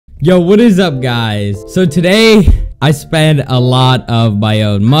Yo, what is up, guys? So today I spent a lot of my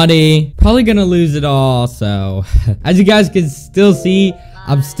own money, probably gonna lose it all. So as you guys can still see,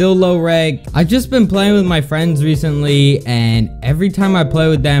 I'm still low rank. I've just been playing with my friends recently, and every time I play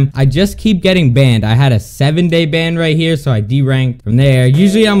with them, I just keep getting banned. I had a 7-day ban right here, so I D-ranked from there.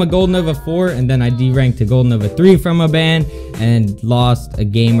 Usually I'm a Gold Nova 4, and then I D-ranked to Gold Nova 3 from a ban, and lost a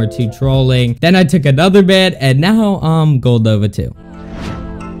game or two trolling. Then I took another ban, and now I'm Gold Nova 2.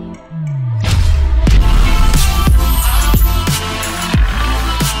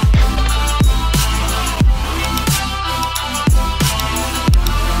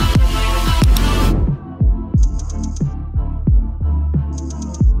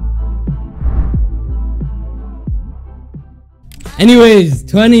 Anyways,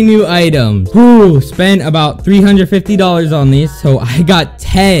 20 new items. Ooh, spent about $350 on these. So I got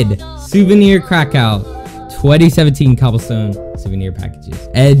 10 souvenir Krakow 2017 Cobblestone souvenir packages.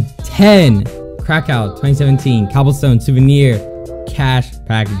 And 10 Krakow 2017 Cobblestone souvenir cash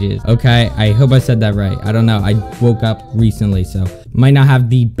packages. Okay, I hope I said that right. I don't know. I woke up recently, so might not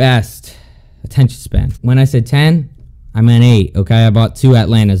have the best attention span. When I said 10, I meant 8, okay? I bought 2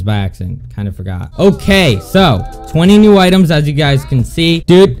 Atlantas by accident. Kind of forgot. Okay, so 20 new items, as you guys can see.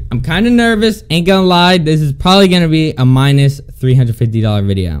 Dude, I'm kind of nervous. Ain't gonna lie. This is probably gonna be a minus $350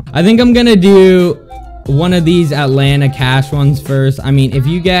 video. I think I'm gonna do one of these Atlanta cash ones first. I mean, if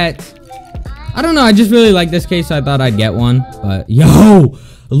you get... I don't know. I just really like this case, so I thought I'd get one. But, yo!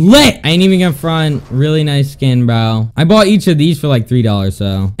 Lit! I ain't even gonna front. Really nice skin, bro. I bought each of these for like $3,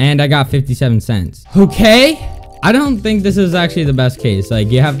 so. And I got 57 cents. Okay. I don't think this is actually the best case. Like,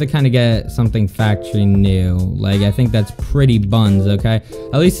 you have to kind of get something factory new. Like, I think that's pretty buns, okay?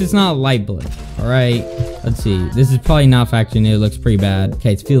 At least it's not light blue. All right, let's see. This is probably not factory new. It looks pretty bad.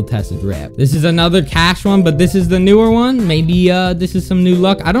 Okay, it's field tested rep. This is another cash one, but this is the newer one. Maybe this is some new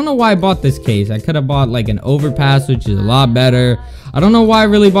luck. I don't know why I bought this case. I could have bought like an overpass, which is a lot better. I don't know why I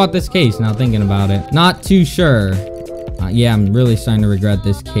really bought this case now thinking about it. Not too sure. Yeah, I'm really starting to regret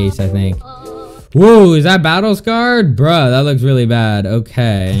this case, I think. Whoa, is that battle scarred? Bruh, that looks really bad.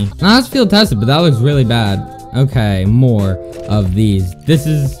 Okay. Now that's field tested, but that looks really bad. Okay, more of these. This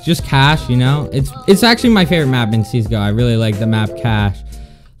is just cash, you know? It's actually my favorite map in CSGO. I really like the map cash.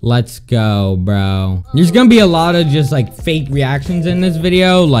 Let's go, bro. There's gonna be a lot of just like fake reactions in this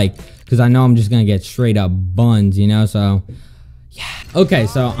video, like, because I know I'm just gonna get straight up buns, you know? So yeah. Okay,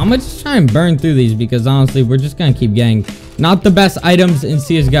 so I'm gonna just try and burn through these because honestly, we're just gonna keep getting not the best items in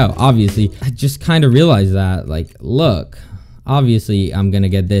CSGO, obviously. I just kind of realized that, like, look, obviously I'm gonna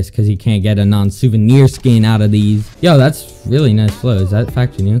get this because you can't get a non-souvenir skin out of these. Yo, that's really nice flow. Is that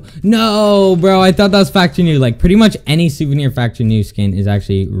factory new? No, bro, I thought that was factory new. Like, pretty much any souvenir factory new skin is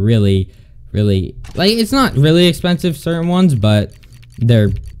actually really, like, it's not really expensive, certain ones, but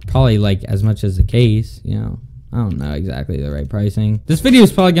they're probably like as much as the case, you know. I don't know exactly the right pricing. This video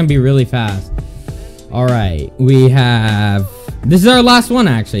is probably gonna be really fast. All right, we have, this is our last one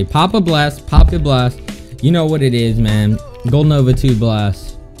actually. Pop a bless, pop a bless. You know what it is, man. Gold Nova 2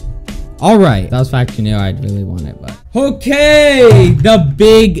 bless. All right, that was factory new. I really want it, but okay, the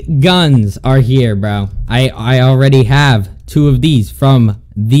big guns are here, bro. I already have 2 of these from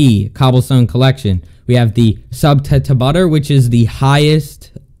the Cobblestone collection. We have the sub to butter, which is the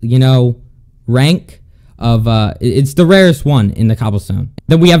highest, you know, rank of it's the rarest one in the Cobblestone.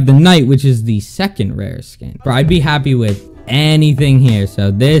 Then we have the Knight, which is the second rarest skin. Bro, I'd be happy with anything here. So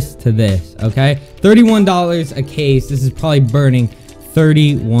this to this, okay? $31 a case. This is probably burning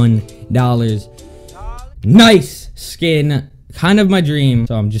 $31. Nice skin. Kind of my dream.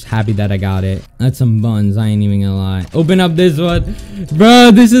 So I'm just happy that I got it. That's some buns. I ain't even gonna lie. Open up this one.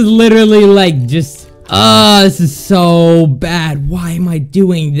 Bro, this is literally like just... this is so bad. Why am I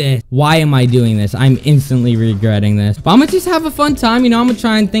doing this? Why am I doing this? I'm instantly regretting this. But I'm gonna just have a fun time. You know, I'm gonna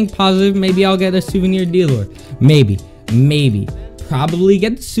try and think positive. Maybe I'll get a souvenir dealer. Maybe. Probably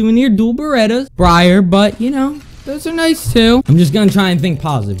get the souvenir dual Berettas. Briar, but, you know, those are nice too. I'm just gonna try and think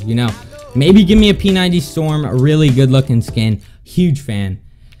positive, you know. Maybe give me a P90 Storm. A really good looking skin. Huge fan.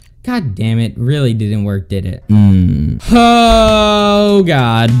 God damn it. Really didn't work, did it? Oh,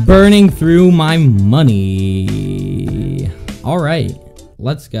 God. Burning through my money. All right.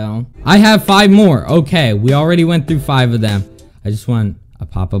 Let's go. I have 5 more. Okay. We already went through 5 of them. I just want a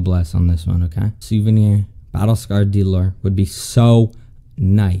Papa Bless on this one, okay? Souvenir. Battle Scarred Dealer would be so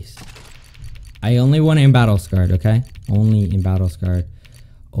nice. I only want it in Battle Scarred, okay? Only in Battle Scarred.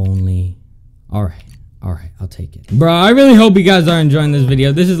 Only. All right. All right, I'll take it. Bro, I really hope you guys are enjoying this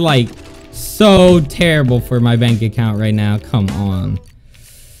video. This is like so terrible for my bank account right now. Come on.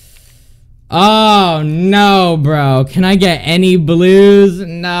 Oh, no, bro. Can I get any blues?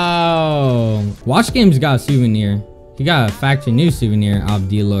 No. Watch Game's got a souvenir. He got a factory new souvenir of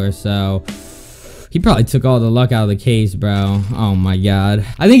Delor, so he probably took all the luck out of the case, bro. Oh, my God.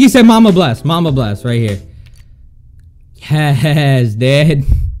 I think he said Mama Bless. Mama Bless right here. Yes, dude.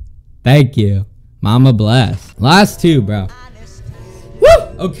 Thank you. Mama Bless. Last two, bro. Woo!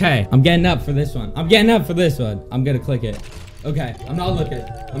 Okay, I'm getting up for this one. I'm getting up for this one. I'm gonna click it. Okay, I'm not looking.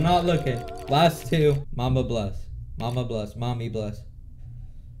 I'm not looking. Last two. Mama Bless. Mama Bless. Mommy Bless.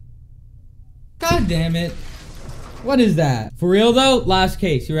 God damn it. What is that? For real though? Last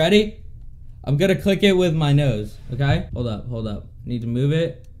case. You ready? I'm gonna click it with my nose. Okay? Hold up. Hold up. Need to move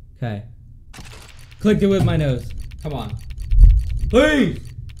it. Okay. Clicked it with my nose. Come on. Please.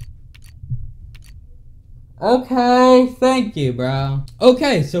 Okay, thank you, bro.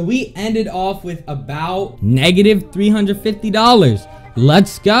 Okay, so we ended off with about negative $350.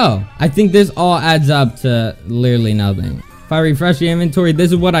 Let's go. I think this all adds up to literally nothing. If I refresh the inventory,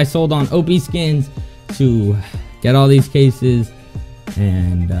 this is what I sold on OP skins to get all these cases.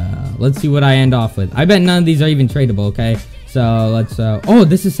 And let's see what I end off with. I bet none of these are even tradable, okay? So let's, oh,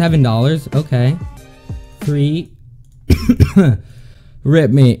 this is $7. Okay. 3.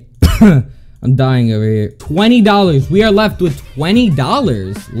 Rip me. I'm dying over here. $20. We are left with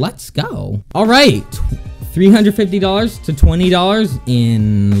 $20. Let's go. All right. $350 to $20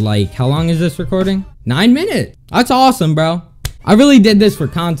 in like, how long is this recording? 9 minutes. That's awesome, bro. I really did this for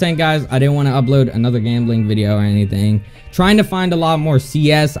content, guys. I didn't want to upload another gambling video or anything. Trying to find a lot more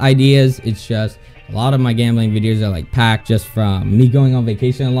CS ideas. It's just a lot of my gambling videos are like packed just from me going on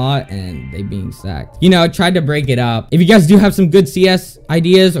vacation a lot and they being sacked. You know, I tried to break it up. If you guys do have some good CS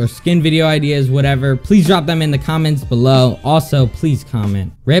ideas or skin video ideas, whatever, please drop them in the comments below. Also, please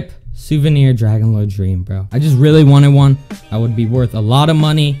comment. Rip souvenir Dragon Lord Dream, bro. I just really wanted one. That would be worth a lot of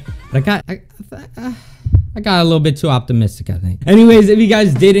money. But I got a little bit too optimistic, I think. Anyways, if you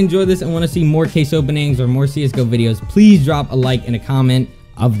guys did enjoy this and want to see more case openings or more CSGO videos, please drop a like and a comment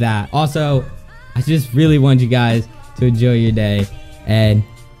of that. Also, I just really want you guys to enjoy your day and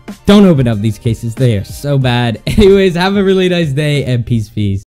don't open up these cases. They are so bad. Anyways, have a really nice day and peace.